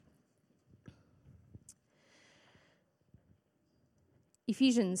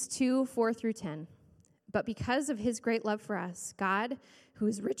Ephesians 2:4-10. But because of his great love for us, God, who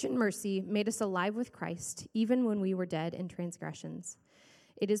is rich in mercy, made us alive with Christ, even when we were dead in transgressions.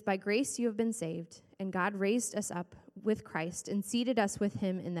 It is by grace you have been saved, and God raised us up with Christ and seated us with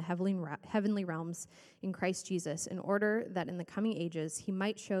him in the heavenly realms in Christ Jesus, in order that in the coming ages he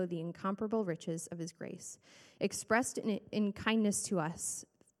might show the incomparable riches of his grace, expressed in kindness to us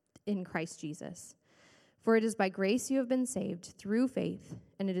in Christ Jesus. For it is by grace you have been saved through faith,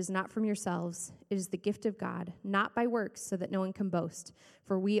 and it is not from yourselves. It is the gift of God, not by works, so that no one can boast.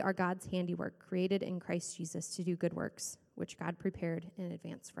 For we are God's handiwork, created in Christ Jesus to do good works, which God prepared in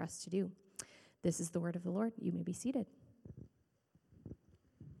advance for us to do. This is the word of the Lord. You may be seated.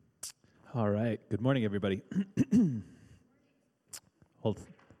 All right. Good morning, everybody. Hold.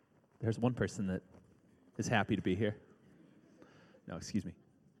 There's one person that is happy to be here. No, excuse me.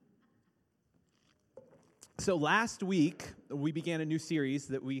 So last week, we began a new series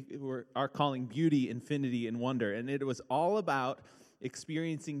that we are calling Beauty, Infinity, and Wonder, and it was all about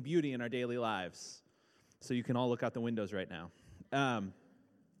experiencing beauty in our daily lives. So you can all look out the windows right now.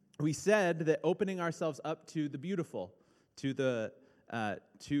 We said that opening ourselves up to the beautiful, to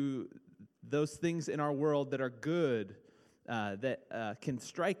those things in our world that are good, that can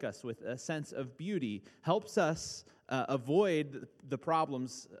strike us with a sense of beauty, helps us avoid the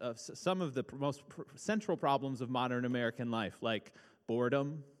problems of some of the most central problems of modern American life, like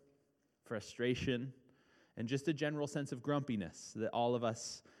boredom, frustration, and just a general sense of grumpiness that all of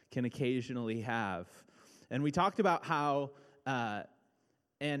us can occasionally have. And we talked about how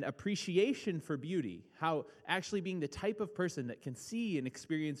an appreciation for beauty, how actually being the type of person that can see and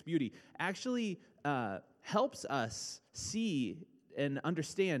experience beauty actually helps us see and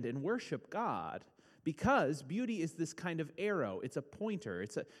understand and worship God, because beauty is this kind of arrow. It's a pointer.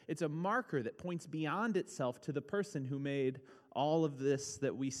 It's a marker that points beyond itself to the person who made all of this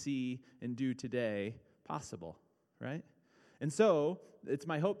that we see and do today possible, right? And so it's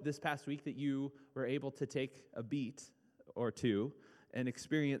my hope this past week that you were able to take a beat or two and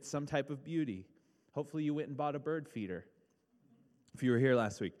experience some type of beauty. Hopefully you went and bought a bird feeder if you were here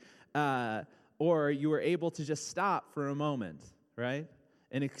last week. Or you were able to just stop for a moment, right?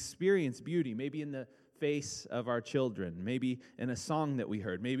 And experience beauty, maybe in the face of our children, maybe in a song that we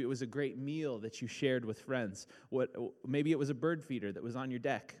heard, maybe it was a great meal that you shared with friends, maybe it was a bird feeder that was on your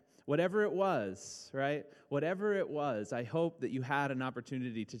deck. Whatever it was, right? Whatever it was, I hope that you had an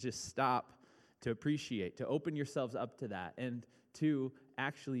opportunity to just stop, to appreciate, to open yourselves up to that, and to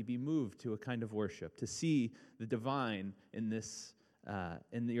actually be moved to a kind of worship, to see the divine in this,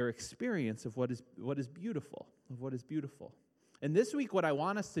 in your experience of what is beautiful, of what is beautiful. And this week, what I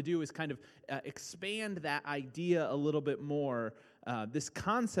want us to do is kind of expand that idea a little bit more, this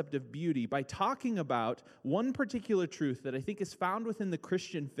concept of beauty, by talking about one particular truth that I think is found within the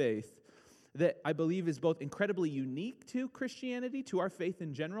Christian faith that I believe is both incredibly unique to Christianity, to our faith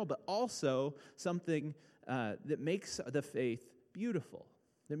in general, but also something that makes the faith beautiful,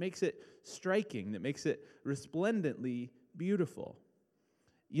 that makes it striking, that makes it resplendently beautiful.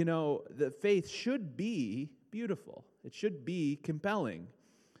 You know, the faith should be beautiful. It should be compelling.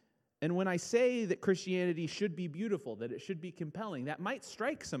 And when I say that Christianity should be beautiful, that it should be compelling, that might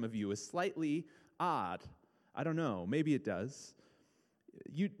strike some of you as slightly odd. I don't know. Maybe it does.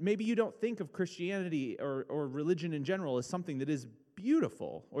 Maybe you don't think of Christianity or religion in general as something that is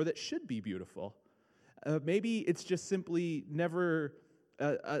beautiful or that should be beautiful. Maybe it's just simply never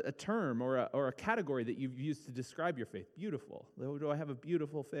a term or a category that you've used to describe your faith. Beautiful. Do I have a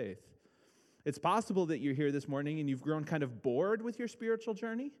beautiful faith? It's possible that you're here this morning and you've grown kind of bored with your spiritual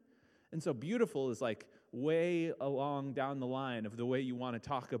journey. And so beautiful is like way along down the line of the way you want to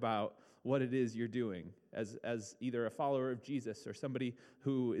talk about what it is you're doing as either a follower of Jesus or somebody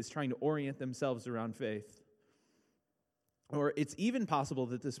who is trying to orient themselves around faith. Or it's even possible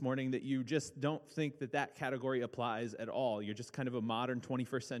that this morning that you just don't think that category applies at all. You're just kind of a modern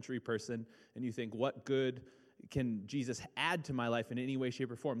 21st century person, and you think, what good can Jesus add to my life in any way,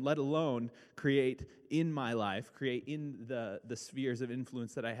 shape, or form, let alone create in my life, create in the spheres of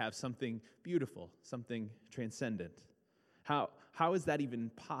influence that I have something beautiful, something transcendent? How is that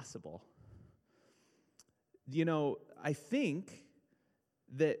even possible? You know, I think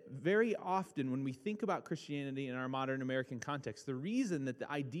that very often when we think about Christianity in our modern American context, the reason that the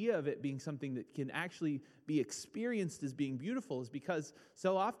idea of it being something that can actually be experienced as being beautiful is because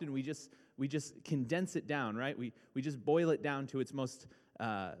so often we just condense it down, right? We just boil it down to its most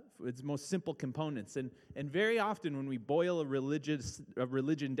simple components. And very often when we boil a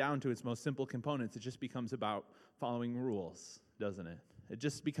religion down to its most simple components, it just becomes about following rules, doesn't it? It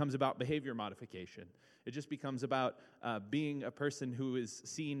just becomes about behavior modification. It just becomes about being a person who is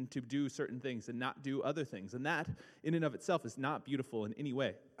seen to do certain things and not do other things. And that, in and of itself, is not beautiful in any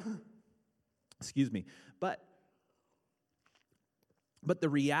way. Excuse me. But the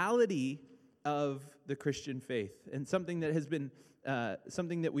reality of the Christian faith, and something that has been,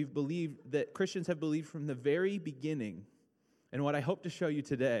 something that we've believed, that Christians have believed from the very beginning, and what I hope to show you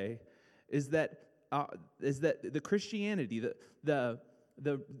today, is that the Christianity,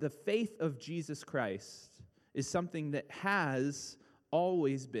 the faith of Jesus Christ, is something that has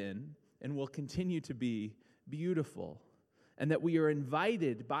always been and will continue to be beautiful, and that we are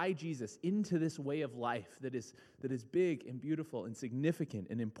invited by Jesus into this way of life that is big and beautiful and significant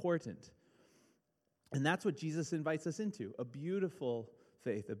and important. And that's what Jesus invites us into, a beautiful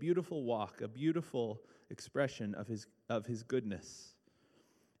faith, a beautiful walk, a beautiful expression of his goodness.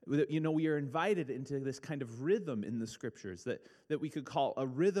 You know, we are invited into this kind of rhythm in the Scriptures that we could call a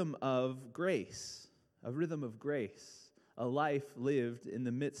rhythm of grace, a life lived in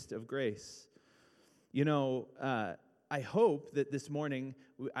the midst of grace. You know, I hope that this morning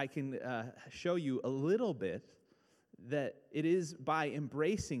I can show you a little bit that it is by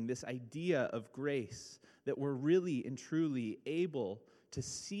embracing this idea of grace that we're really and truly able to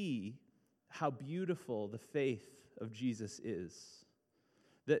see how beautiful the faith of Jesus is.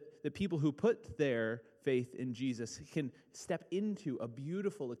 That the people who put their faith in Jesus can step into a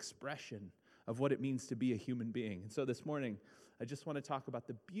beautiful expression of what it means to be a human being. And so this morning, I just want to talk about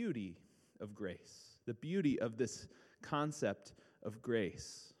the beauty of grace, the beauty of this concept of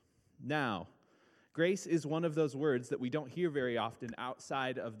grace. Now, grace is one of those words that we don't hear very often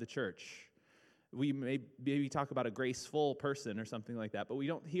outside of the church. We may maybe talk about a graceful person or something like that, but we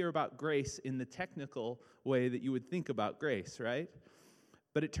don't hear about grace in the technical way that you would think about grace, right?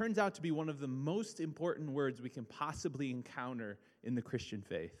 But it turns out to be one of the most important words we can possibly encounter in the Christian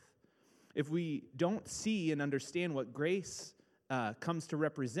faith. If we don't see and understand what grace comes to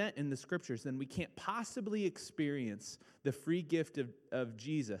represent in the Scriptures, then we can't possibly experience the free gift of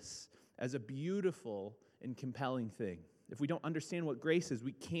Jesus as a beautiful and compelling thing. If we don't understand what grace is,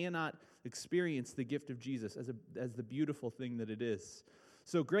 we cannot experience the gift of Jesus as the beautiful thing that it is.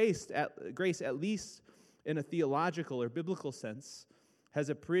 So grace, at least in a theological or biblical sense, has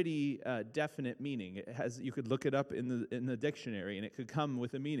a pretty definite meaning. You could look it up in the dictionary, and it could come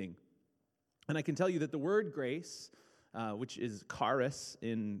with a meaning. And I can tell you that the word grace, which is charis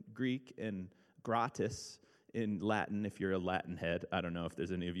in Greek and gratis in Latin, if you're a Latin head, I don't know if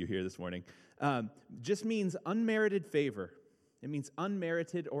there's any of you here this morning, just means unmerited favor. It means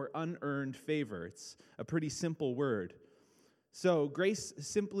unmerited or unearned favor. It's a pretty simple word. So grace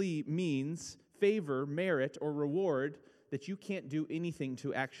simply means favor, merit, or reward that you can't do anything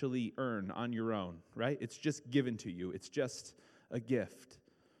to actually earn on your own, right? It's just given to you. It's just a gift.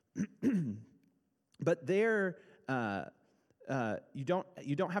 But there, you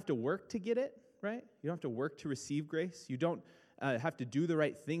don't have to work to get it, right? You don't have to work to receive grace. You don't have to do the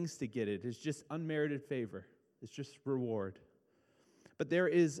right things to get it. It's just unmerited favor. It's just reward. But there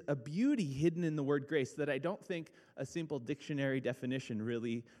is a beauty hidden in the word grace that I don't think a simple dictionary definition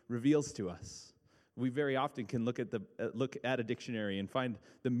really reveals to us. We very often can look at a dictionary and find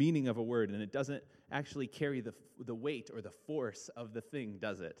the meaning of a word, and it doesn't actually carry the weight or the force of the thing,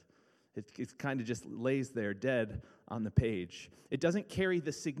 does it? It kind of just lays there dead on the page. It doesn't carry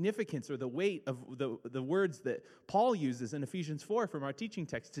the significance or the weight of the words that Paul uses in Ephesians 4 from our teaching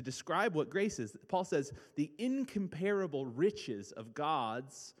text to describe what grace is. Paul says, the incomparable riches of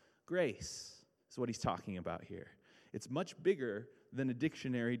God's grace is what he's talking about here. It's much bigger than a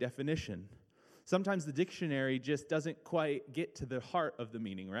dictionary definition. Sometimes the dictionary just doesn't quite get to the heart of the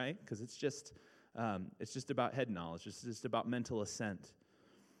meaning, right? Because it's just about head knowledge. It's just about mental assent.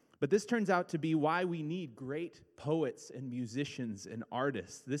 But this turns out to be why we need great poets and musicians and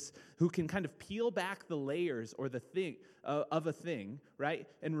artists, who can kind of peel back the layers or the thing of a thing, right,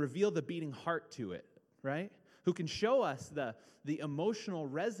 and reveal the beating heart to it, right? Who can show us the emotional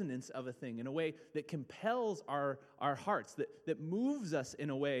resonance of a thing in a way that compels our hearts, that moves us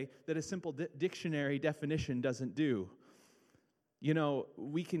in a way that a simple dictionary definition doesn't do. You know,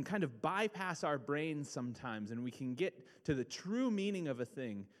 we can kind of bypass our brains sometimes, and we can get to the true meaning of a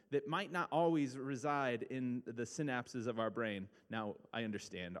thing that might not always reside in the synapses of our brain. Now, I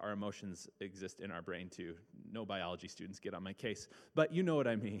understand our emotions exist in our brain too. No biology students get on my case, but you know what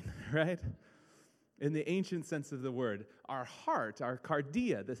I mean, right? In the ancient sense of the word, our heart, our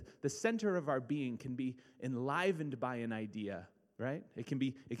cardia, the center of our being can be enlivened by an idea, right? It can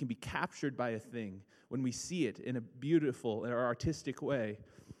be captured by a thing when we see it in a beautiful or artistic way.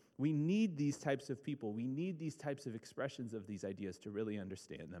 We need these types of people. We need these types of expressions of these ideas to really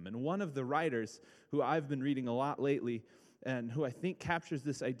understand them. And one of the writers who I've been reading a lot lately and who I think captures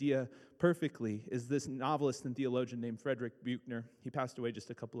this idea perfectly is this novelist and theologian named Frederick Buechner. He passed away just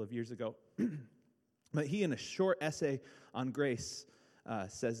a couple of years ago. But he, in a short essay on grace,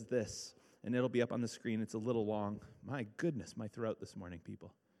 says this, and it'll be up on the screen. It's a little long. My goodness, my throat this morning,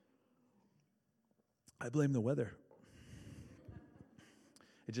 people. I blame the weather.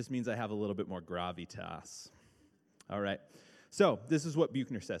 It just means I have a little bit more gravitas. All right. So this is what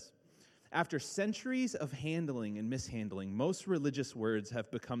Buechner says. After centuries of handling and mishandling, most religious words have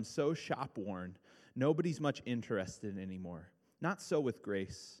become so shop-worn, nobody's much interested anymore. Not so with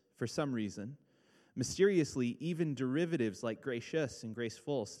grace, for some reason. Mysteriously, even derivatives like gracious and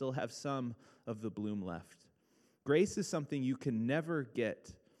graceful still have some of the bloom left. Grace is something you can never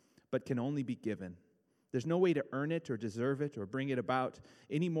get, but can only be given. There's no way to earn it or deserve it or bring it about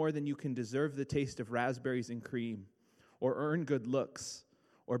any more than you can deserve the taste of raspberries and cream, or earn good looks,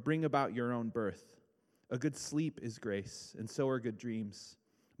 or bring about your own birth. A good sleep is grace, and so are good dreams.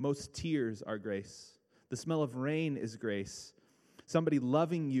 Most tears are grace. The smell of rain is grace. Somebody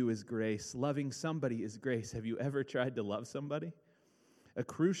loving you is grace. Loving somebody is grace. Have you ever tried to love somebody? A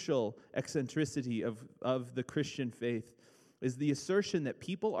crucial eccentricity of the Christian faith is the assertion that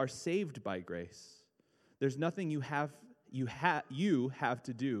people are saved by grace. There's nothing you have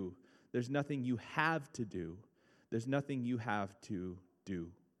to do. There's nothing you have to do. There's nothing you have to do.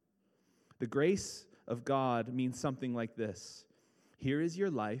 The grace of God means something like this. Here is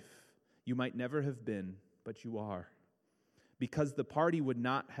your life. You might never have been, but you are. Because the party would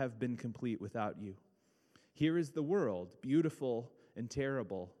not have been complete without you. Here is the world. Beautiful and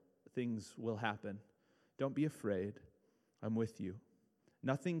terrible things will happen. Don't be afraid. I'm with you.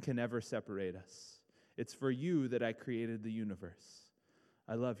 Nothing can ever separate us. It's for you that I created the universe.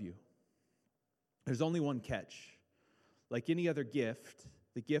 I love you. There's only one catch. Like any other gift,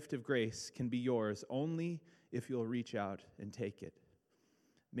 the gift of grace can be yours only if you'll reach out and take it.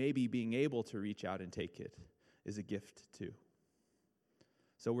 Maybe being able to reach out and take it is a gift too.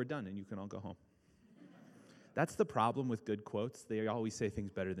 So we're done and you can all go home. That's the problem with good quotes. They always say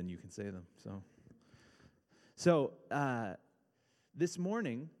things better than you can say them. So this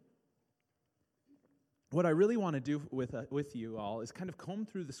morning, what I really want to do with you all is kind of comb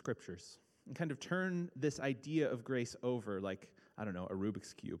through the scriptures and kind of turn this idea of grace over like, I don't know, a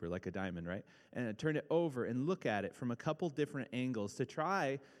Rubik's Cube or like a diamond, right? And turn it over and look at it from a couple different angles to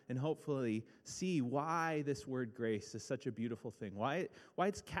try and hopefully see why this word grace is such a beautiful thing, why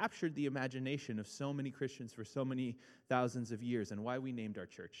it's captured the imagination of so many Christians for so many thousands of years, and why we named our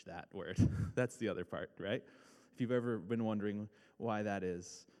church that word. That's the other part, right? If you've ever been wondering why that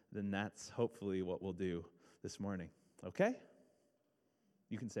is, then that's hopefully what we'll do this morning. Okay?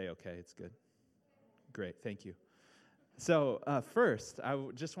 You can say okay, it's good. Great, thank you. So first, I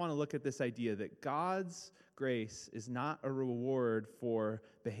just want to look at this idea that God's grace is not a reward for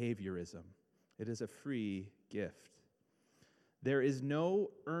behaviorism. It is a free gift. There is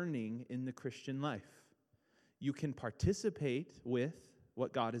no earning in the Christian life. You can participate with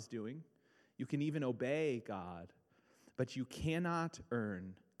what God is doing. You can even obey God, but you cannot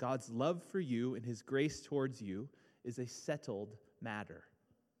earn. God's love for you and his grace towards you is a settled matter.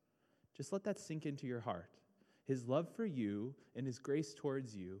 Just let that sink into your heart. His love for you and his grace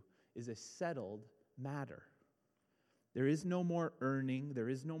towards you is a settled matter. There is no more earning, there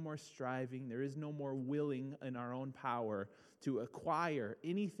is no more striving, there is no more willing in our own power to acquire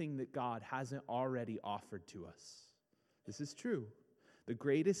anything that God hasn't already offered to us. This is true. The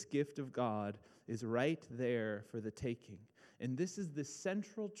greatest gift of God is right there for the taking. And this is the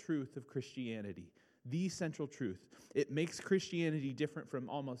central truth of Christianity, the central truth. It makes Christianity different from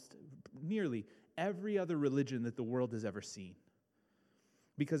almost nearly every other religion that the world has ever seen.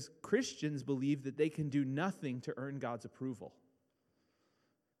 Because Christians believe that they can do nothing to earn God's approval.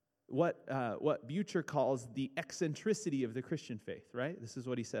 What Buechner calls the eccentricity of the Christian faith, right? This is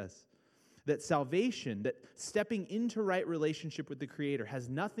what he says. That salvation, that stepping into right relationship with the Creator has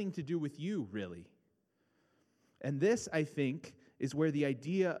nothing to do with you, really. And this, I think, is where the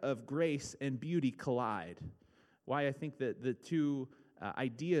idea of grace and beauty collide. Why I think that the two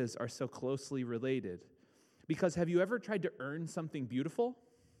ideas are so closely related. Because have you ever tried to earn something beautiful?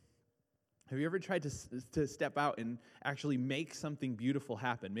 Have you ever tried to step out and actually make something beautiful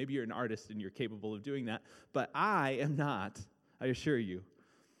happen? Maybe you're an artist and you're capable of doing that, but I am not, I assure you.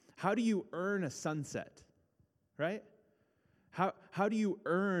 How do you earn a sunset, right? How do you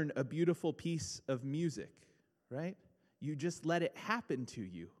earn a beautiful piece of music, right? You just let it happen to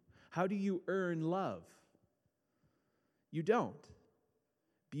you. How do you earn love? You don't.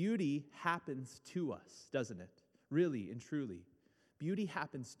 Beauty happens to us, doesn't it? Really and truly. Beauty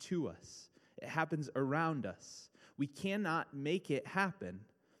happens to us. It happens around us. We cannot make it happen.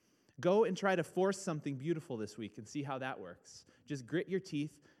 Go and try to force something beautiful this week and see how that works. Just grit your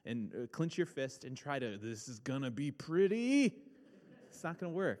teeth and clench your fist and try to, this is going to be pretty. It's not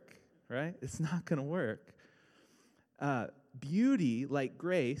going to work, right? It's not going to work. Beauty, like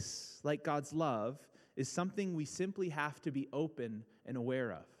grace, like God's love, is something we simply have to be open and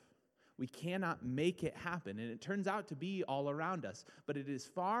aware of. We cannot make it happen, and it turns out to be all around us. But it is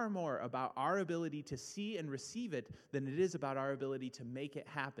far more about our ability to see and receive it than it is about our ability to make it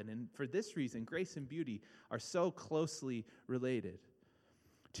happen. And for this reason, grace and beauty are so closely related.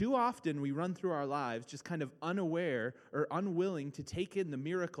 Too often we run through our lives just kind of unaware or unwilling to take in the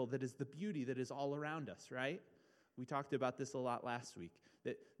miracle that is the beauty that is all around us, right? We talked about this a lot last week,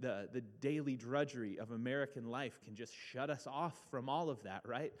 that the daily drudgery of American life can just shut us off from all of that,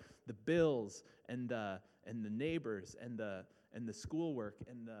 right? The bills and the neighbors and the schoolwork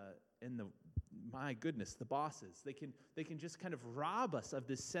and the my goodness, the bosses. They can just kind of rob us of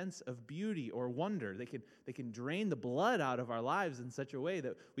this sense of beauty or wonder. They can drain the blood out of our lives in such a way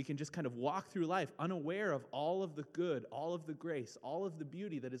that we can just kind of walk through life unaware of all of the good, all of the grace, all of the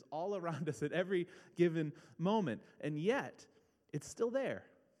beauty that is all around us at every given moment. And yet, it's still there.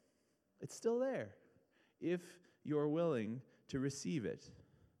 It's still there if you're willing to receive it.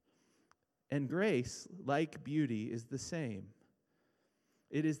 And grace, like beauty, is the same.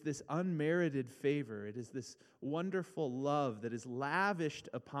 It is this unmerited favor. It is this wonderful love that is lavished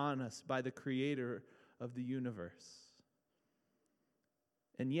upon us by the Creator of the universe.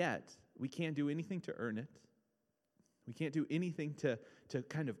 And yet, we can't do anything to earn it. We can't do anything to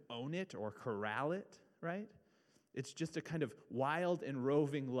kind of own it or corral it, right? It's just a kind of wild and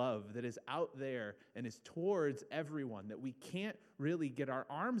roving love that is out there and is towards everyone that we can't really get our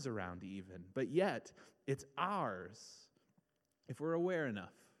arms around even. But yet, it's ours if we're aware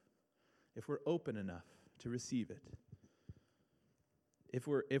enough, if we're open enough to receive it. If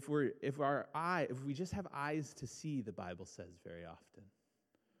we just have eyes to see, the Bible says very often.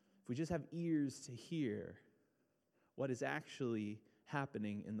 If we just have ears to hear what is actually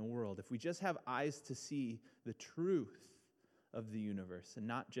happening in the world. If we just have eyes to see the truth of the universe and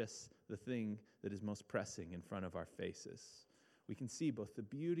not just the thing that is most pressing in front of our faces, we can see both the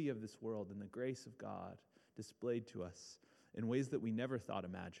beauty of this world and the grace of God displayed to us in ways that we never thought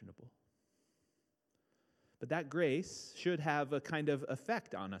imaginable. But that grace should have a kind of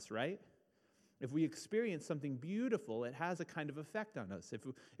effect on us, right? If we experience something beautiful, it has a kind of effect on us.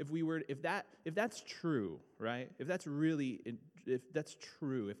 If that's true, right? If that's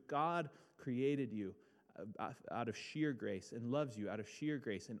true, if God created you out of sheer grace and loves you out of sheer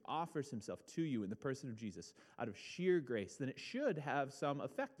grace and offers himself to you in the person of Jesus out of sheer grace, then it should have some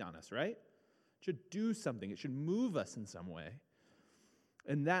effect on us, right? It should do something. It should move us in some way.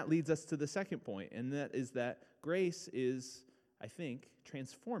 And that leads us to the second point, and that is that grace is, I think,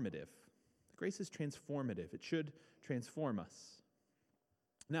 transformative. Grace is transformative. It should transform us.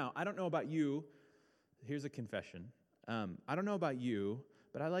 Now, I don't know about you. Here's a confession. I don't know about you,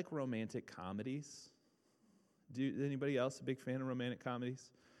 but I like romantic comedies. Anybody else a big fan of romantic comedies?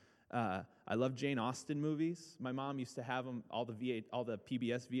 I love Jane Austen movies. My mom used to have them, all the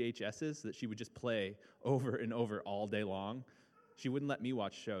PBS VHSs that she would just play over and over all day long. She wouldn't let me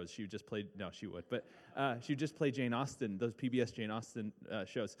watch shows. She would just play, no, she would, but she would just play Jane Austen, those PBS Jane Austen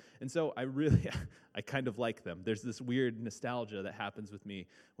shows. And so I kind of like them. There's this weird nostalgia that happens with me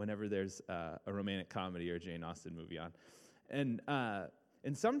whenever there's a romantic comedy or a Jane Austen movie on.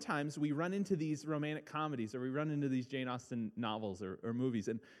 And sometimes we run into these romantic comedies or we run into these Jane Austen novels or movies.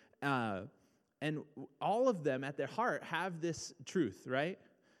 And all of them at their heart have this truth, right?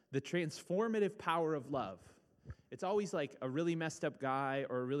 The transformative power of love. It's always like a really messed up guy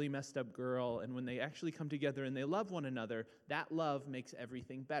or a really messed up girl, and when they actually come together and they love one another, that love makes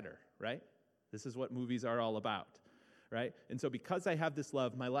everything better, right? This is what movies are all about, right? And so because I have this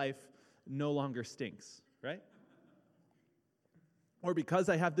love, my life no longer stinks, right? Or because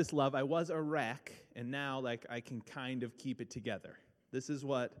I have this love, I was a wreck, and now I can kind of keep it together. This is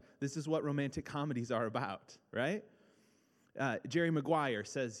what romantic comedies are about, right? Jerry Maguire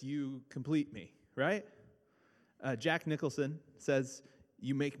says, "You complete me," right? Jack Nicholson says,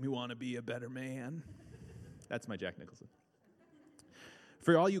 "You make me want to be a better man." That's my Jack Nicholson.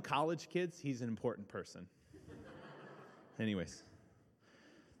 For all you college kids, he's an important person. Anyways.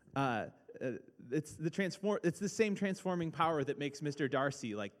 It's the same transforming power that makes Mr.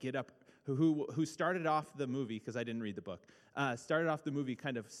 Darcy get up, who started off the movie, because I didn't read the book, started off the movie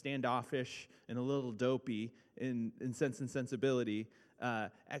kind of standoffish and a little dopey in Sense and Sensibility,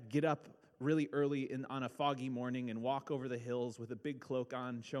 get up really early on a foggy morning and walk over the hills with a big cloak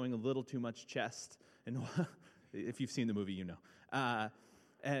on, showing a little too much chest. And if you've seen the movie, you know.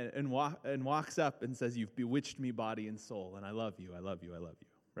 And walks up and says, "You've bewitched me body and soul, and I love you, I love you, I love you,"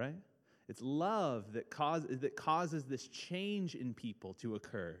 right? It's love that causes this change in people to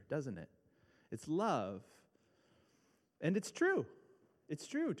occur, doesn't it? It's love. And it's true. It's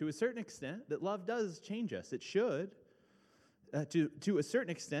true to a certain extent that love does change us. It should. To a certain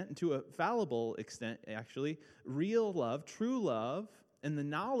extent, and to a fallible extent, actually, real love, true love, and the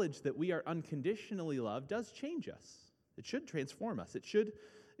knowledge that we are unconditionally loved does change us. It should transform us. It should,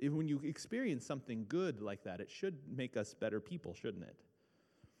 when you experience something good like that, it should make us better people, shouldn't it?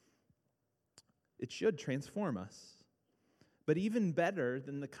 It should transform us. But even better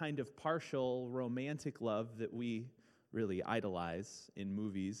than the kind of partial romantic love that we really idolize in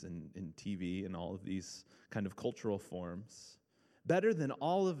movies and in TV and all of these kind of cultural forms, better than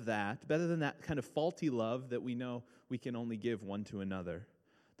all of that, better than that kind of faulty love that we know we can only give one to another,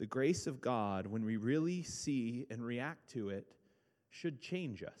 the grace of God, when we really see and react to it, should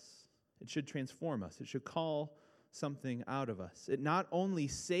change us. It should transform us. It should call something out of us. It not only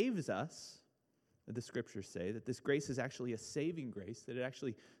saves us, the scriptures say, that this grace is actually a saving grace, that it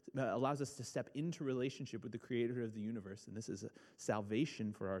actually allows us to step into relationship with the creator of the universe, and this is a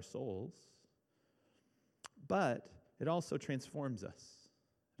salvation for our souls, but it also transforms us.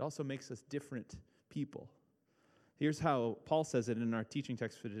 It also makes us different people. Here's how Paul says it in our teaching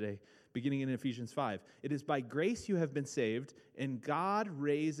text for today, beginning in Ephesians 5. It is by grace you have been saved, and God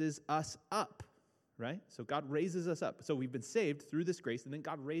raises us up, right? So God raises us up. So we've been saved through this grace, and then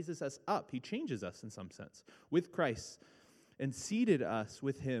God raises us up. He changes us in some sense with Christ and seated us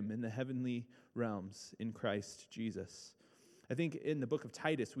with him in the heavenly realms in Christ Jesus. I think in the book of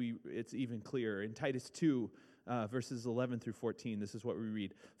Titus, it's even clearer. In Titus 2, verses 11 through 14, this is what we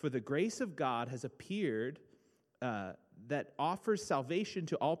read. For the grace of God has appeared that offers salvation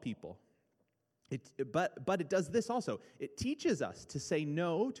to all people. But it does this also. It teaches us to say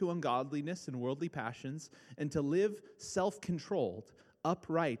no to ungodliness and worldly passions and to live self-controlled,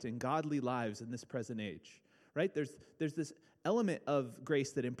 upright, and godly lives in this present age. Right? There's this element of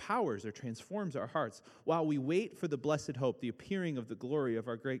grace that empowers or transforms our hearts while we wait for the blessed hope, the appearing of the glory of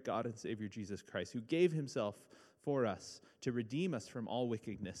our great God and Savior Jesus Christ, who gave himself for us to redeem us from all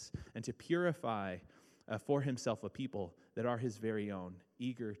wickedness and to purify for himself a people that are his very own,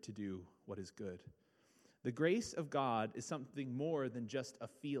 eager to do what is good. The grace of God is something more than just a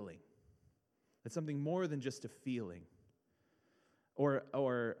feeling. It's something more than just a feeling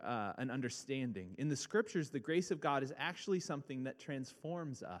or an understanding. In the scriptures, the grace of God is actually something that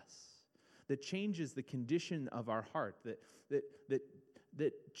transforms us, that changes the condition of our heart,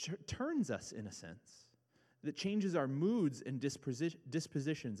 that turns us in a sense, that changes our moods and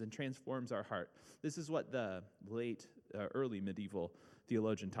dispositions and transforms our heart. This is what the early medieval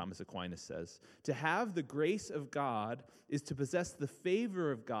theologian Thomas Aquinas says. To have the grace of God is to possess the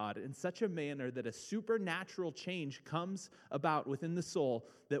favor of God in such a manner that a supernatural change comes about within the soul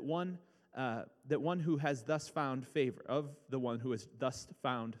that one who has thus found favor, of the one who has thus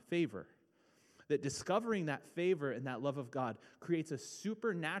found favor. That discovering that favor and that love of God creates a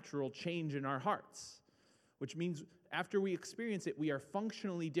supernatural change in our hearts. Which means after we experience it, we are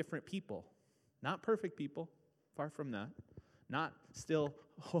functionally different people. Not perfect people, far from that.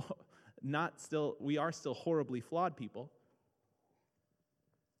 We are still horribly flawed people,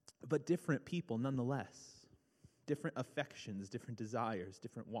 but different people nonetheless. Different affections, different desires,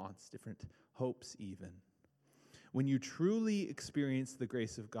 different wants, different hopes even. When you truly experience the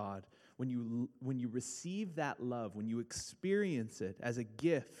grace of God, when you receive that love, when you experience it as a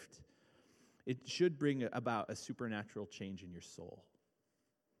gift, it should bring about a supernatural change in your soul.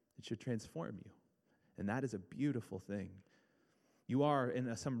 It should transform you. And that is a beautiful thing. You are,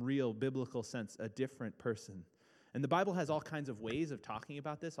 in some real biblical sense, a different person. And the Bible has all kinds of ways of talking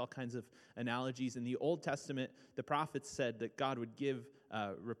about this, all kinds of analogies. In the Old Testament, the prophets said that God would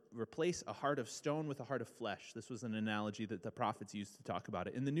replace a heart of stone with a heart of flesh. This was an analogy that the prophets used to talk about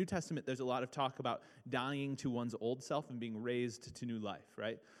it. In the New Testament, there's a lot of talk about dying to one's old self and being raised to new life,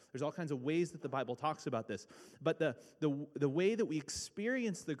 right? There's all kinds of ways that the Bible talks about this. But the way that we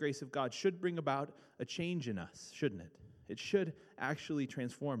experience the grace of God should bring about a change in us, shouldn't it? It should actually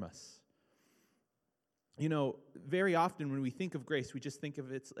transform us. You know, very often when we think of grace, we just think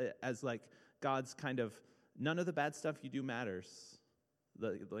of it as like God's kind of, none of the bad stuff you do matters,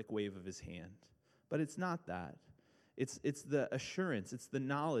 the like wave of his hand. But it's not that. It's the assurance, it's the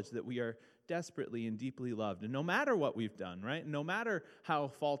knowledge that we are desperately and deeply loved. And no matter what we've done, right? No matter how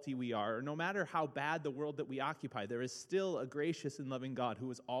faulty we are, or no matter how bad the world that we occupy, there is still a gracious and loving God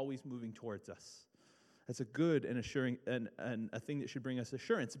who is always moving towards us. That's a good and assuring and a thing that should bring us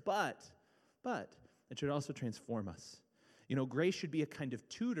assurance. But it should also transform us. You know, grace should be a kind of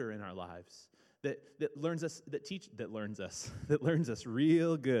tutor in our lives that learns us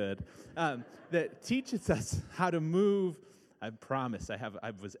real good, that teaches us how to move. I promise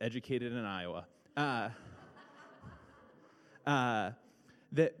I was educated in Iowa.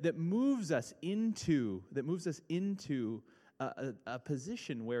 That moves us into a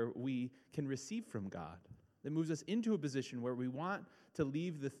position where we can receive from God. That moves us into a position where we want to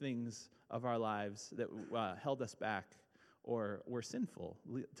leave the things of our lives that held us back or were sinful,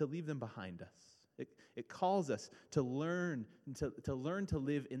 to leave them behind us. It calls us to learn to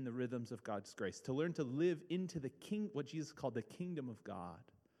live in the rhythms of God's grace, to learn to live into what Jesus called the kingdom of God.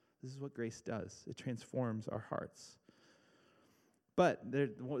 This is what grace does. It transforms our hearts. But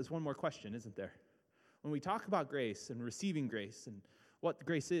there's one more question, isn't there? When we talk about grace and receiving grace and what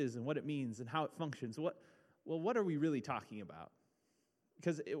grace is and what it means and how it functions, what are we really talking about?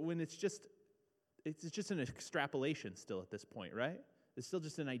 Because when it's just an extrapolation still at this point, right? It's still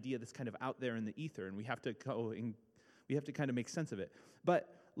just an idea that's kind of out there in the ether, and we have to kind of make sense of it. But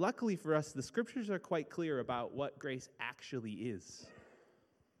luckily for us, the scriptures are quite clear about what grace actually is.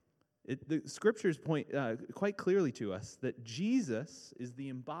 The scriptures point quite clearly to us that Jesus is the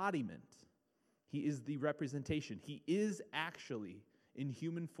embodiment. He is the representation. He is actually, in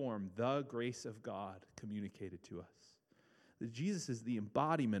human form, the grace of God communicated to us. That Jesus is the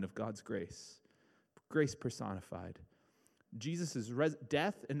embodiment of God's grace personified. Jesus'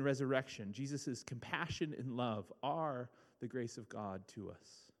 death and resurrection, Jesus' compassion and love are the grace of God to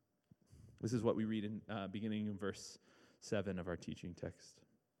us. This is what we read in beginning in verse 7 of our teaching text.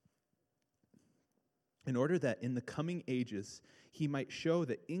 In order that in the coming ages he might show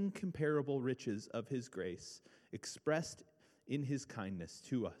the incomparable riches of his grace expressed in his kindness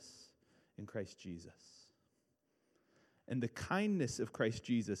to us in Christ Jesus. And the kindness of Christ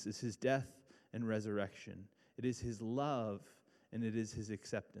Jesus is his death and resurrection. It is his love, and it is his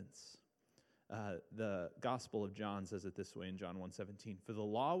acceptance. The Gospel of John says it this way in John 1:17. For the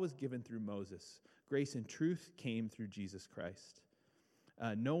law was given through Moses. Grace and truth came through Jesus Christ.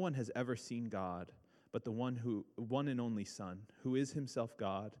 No one has ever seen God, but the one and only Son, who is himself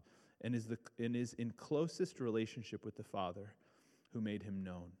God, and is in closest relationship with the Father, who made him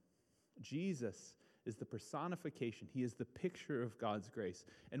known. Jesus is the personification. He is the picture of God's grace.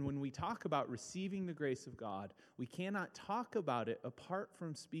 And when we talk about receiving the grace of God, we cannot talk about it apart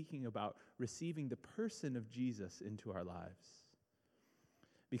from speaking about receiving the person of Jesus into our lives.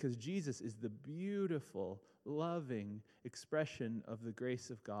 Because Jesus is the beautiful, loving expression of the grace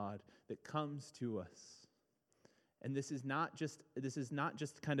of God that comes to us. And this is not just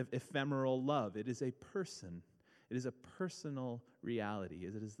kind of ephemeral love. It is a person. It is a personal reality.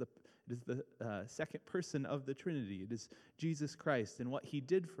 It is the second person of the Trinity. It is Jesus Christ and what he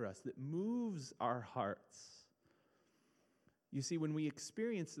did for us that moves our hearts. You see, when we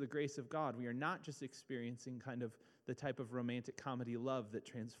experience the grace of God, we are not just experiencing kind of the type of romantic comedy love that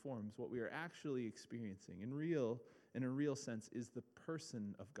transforms. What we are actually experiencing in a real sense is the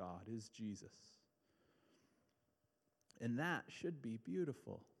person of God, is Jesus. And that should be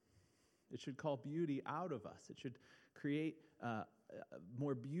beautiful. It should call beauty out of us. It should create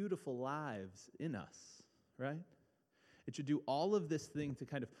more beautiful lives in us, right? It should do all of this thing to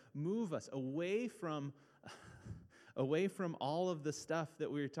kind of move us away from all of the stuff that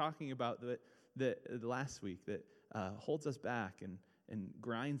we were talking about that last week that holds us back and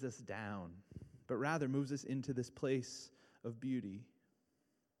grinds us down, but rather moves us into this place of beauty.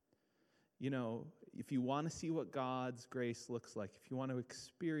 You know, if you want to see what God's grace looks like, if you want to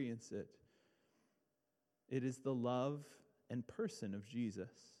experience it, it is the love and person of Jesus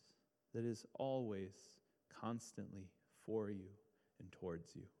that is always, constantly for you and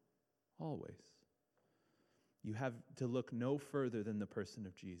towards you. Always. You have to look no further than the person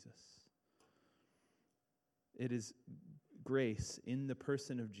of Jesus. It is grace in the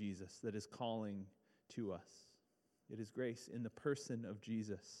person of Jesus that is calling to us. It is grace in the person of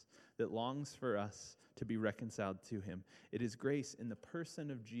Jesus that longs for us to be reconciled to him. It is grace in the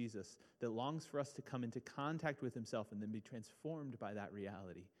person of Jesus that longs for us to come into contact with himself and then be transformed by that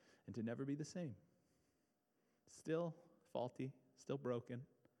reality and to never be the same. Still faulty, still broken,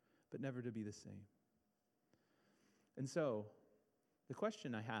 but never to be the same. And so, the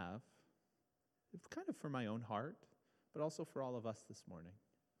question I have, kind of for my own heart, but also for all of us this morning,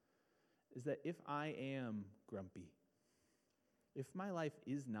 is that if I am grumpy, if my life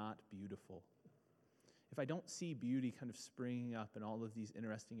is not beautiful, if I don't see beauty kind of springing up in all of these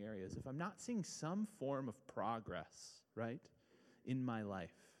interesting areas, if I'm not seeing some form of progress, right, in my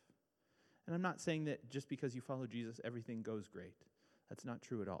life, and I'm not saying that just because you follow Jesus, everything goes great. That's not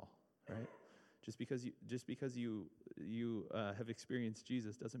true at all, right? Just because you have experienced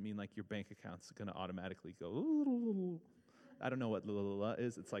Jesus doesn't mean like your bank account's going to automatically go. I don't know what la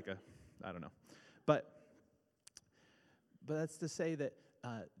is. It's like I don't know, but that's to say that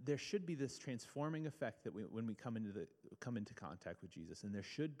there should be this transforming effect that when we come into contact with Jesus, and there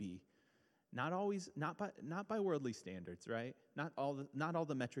should be not by worldly standards, right? Not all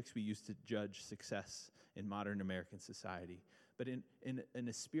the metrics we use to judge success in modern American society, but in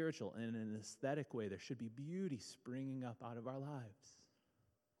a spiritual and in an aesthetic way, there should be beauty springing up out of our lives.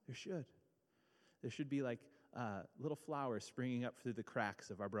 There should be like little flowers springing up through the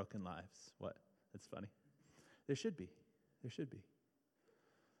cracks of our broken lives. What? That's funny. There should be.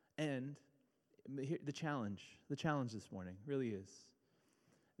 And here, the challenge this morning really is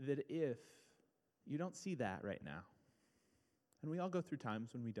that if you don't see that right now, and we all go through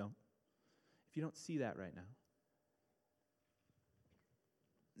times when we don't, if you don't see that right now,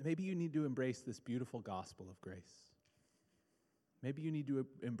 maybe you need to embrace this beautiful gospel of grace. Maybe you need to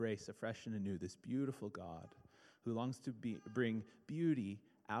embrace afresh and anew this beautiful God who longs to bring beauty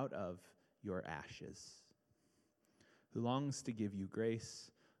out of your ashes, who longs to give you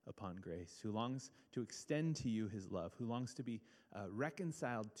grace upon grace, who longs to extend to you his love, who longs to be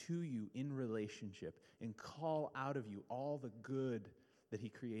reconciled to you in relationship and call out of you all the good that he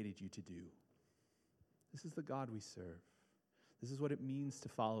created you to do. This is the God we serve. This is what it means to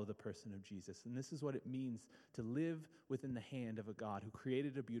follow the person of Jesus, and this is what it means to live within the hand of a God who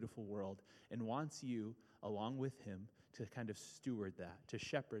created a beautiful world and wants you, along with him, to kind of steward that, to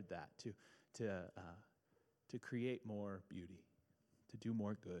shepherd that, to create more beauty, to do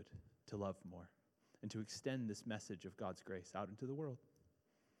more good, to love more, and to extend this message of God's grace out into the world.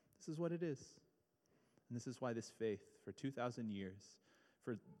 This is what it is. And this is why this faith, for 2,000 years,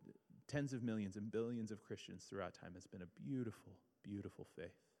 for tens of millions and billions of Christians throughout time, has been a beautiful, beautiful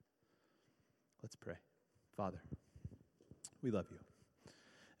faith. Let's pray. Father, we love you.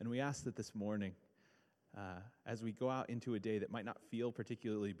 And we ask that this morning, as we go out into a day that might not feel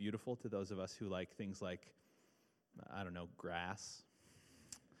particularly beautiful to those of us who like things like, I don't know, grass,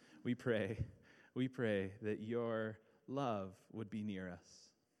 we pray that your love would be near us.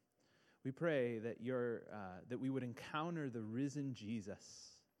 We pray that that we would encounter the risen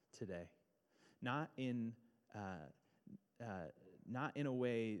Jesus today, not in a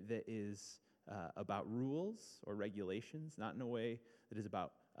way that is about rules or regulations, not in a way that is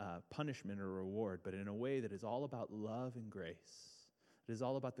about punishment or reward, but in a way that is all about love and grace. It is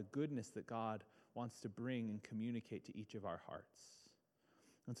all about the goodness that God wants to bring and communicate to each of our hearts.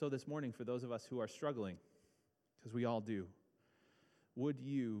 And so this morning, for those of us who are struggling, because we all do, would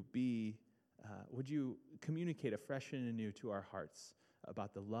you communicate afresh and anew to our hearts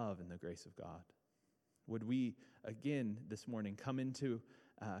about the love and the grace of God? Would we, again, this morning, come into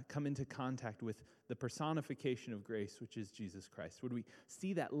contact with the personification of grace, which is Jesus Christ? Would we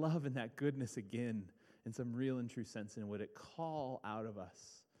see that love and that goodness again in some real and true sense, and would it call out of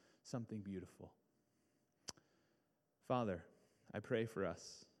us something beautiful? Father, I pray for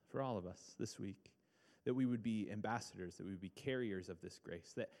us, for all of us this week, that we would be ambassadors, that we would be carriers of this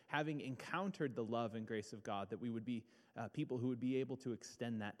grace, that having encountered the love and grace of God, that we would be people who would be able to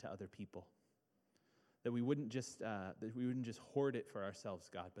extend that to other people, that we wouldn't just hoard it for ourselves,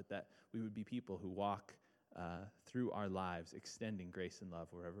 God, but that we would be people who walk through our lives extending grace and love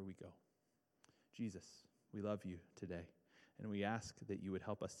wherever we go. Jesus, we love you today, and we ask that you would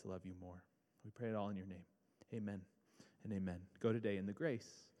help us to love you more. We pray it all in your name. Amen and amen. Go today in the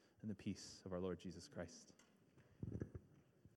grace and the peace of our Lord Jesus Christ.